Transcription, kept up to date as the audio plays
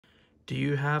Do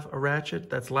you have a ratchet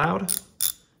that's loud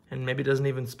and maybe doesn't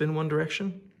even spin one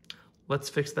direction? Let's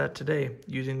fix that today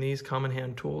using these common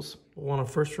hand tools. We'll want to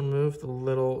first remove the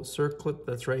little circlip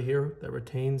that's right here that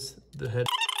retains the head.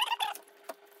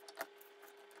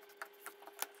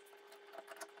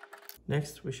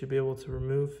 Next, we should be able to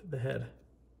remove the head.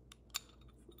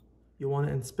 You'll want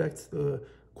to inspect the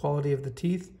quality of the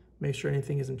teeth, make sure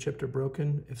anything isn't chipped or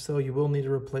broken. If so, you will need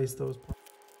to replace those parts.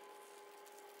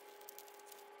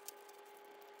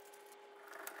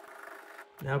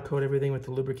 Now coat everything with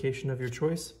the lubrication of your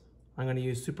choice. I'm going to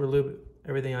use Super Lube.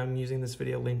 Everything I'm using in this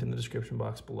video linked in the description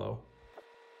box below.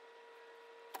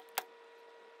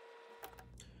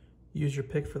 Use your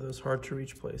pick for those hard to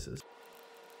reach places.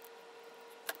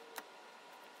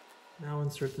 Now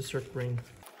insert the circ ring.